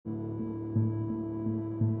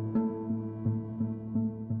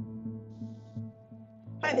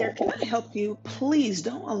Hi there, can I help you? Please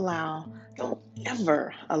don't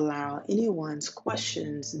ever allow anyone's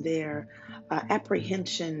questions, their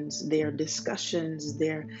apprehensions, their discussions,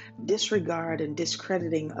 their disregard and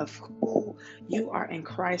discrediting of who you are in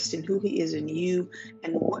Christ and who He is in you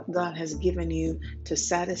and what God has given you to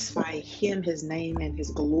satisfy Him, His name, and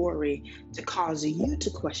His glory to cause you to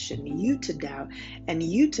question, you to doubt, and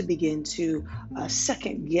you to begin to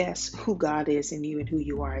second guess who God is in you and who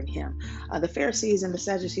you are in Him. The Pharisees and the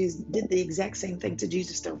Sadducees did the exact same thing to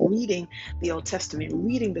Jesus. They're reading the Old Testament,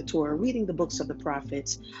 reading the Torah, reading the books of the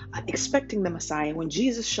prophets, expecting the Messiah. When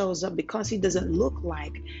Jesus shows up, because He doesn't look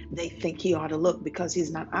like they think He ought to look, because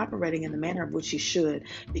He's not operating in the manner of which He should,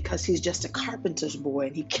 because He's just a carpenter's boy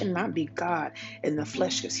and He cannot be God in the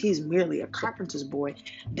flesh because He's merely a carpenter's boy,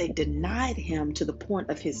 they denied Him to the point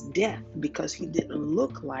of His death because He didn't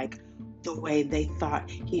look like the way they thought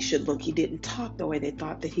He should look. He didn't talk the way they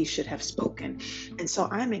thought that He should have spoken. And so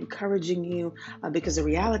I'm encouraging you because the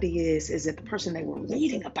reality is that the person they were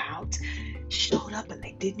reading about showed up and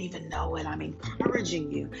they didn't even know it. I'm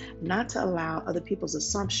encouraging you not to allow other people's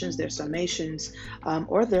assumptions, their summations,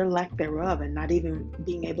 or their lack thereof, and not even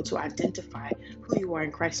being able to identify who you are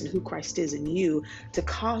in Christ and who Christ is in you to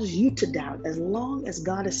cause you to doubt. As long as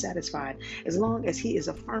God is satisfied, as long as He is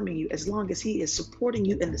affirming you, as long as He is supporting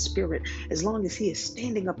you in the Spirit, as long as He is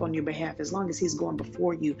standing up on your behalf, as long as He's going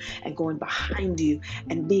before you and going behind you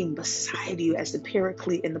and being beside you as the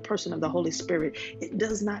paraclete in the person of the Holy Spirit, it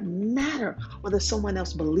does not matter whether someone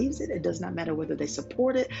else believes it. It does not matter whether they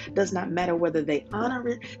support it. It does not matter whether they honor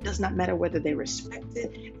it. It does not matter whether they respect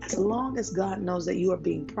it. As long as God knows that you are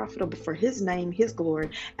being profitable for His name, His glory,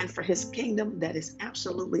 and for His kingdom, that is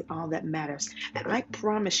absolutely all that matters. And I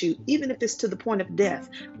promise you, even if it's to the point of death,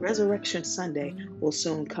 Resurrection Sunday will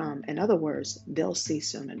soon come. In other words, they'll see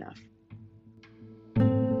soon enough.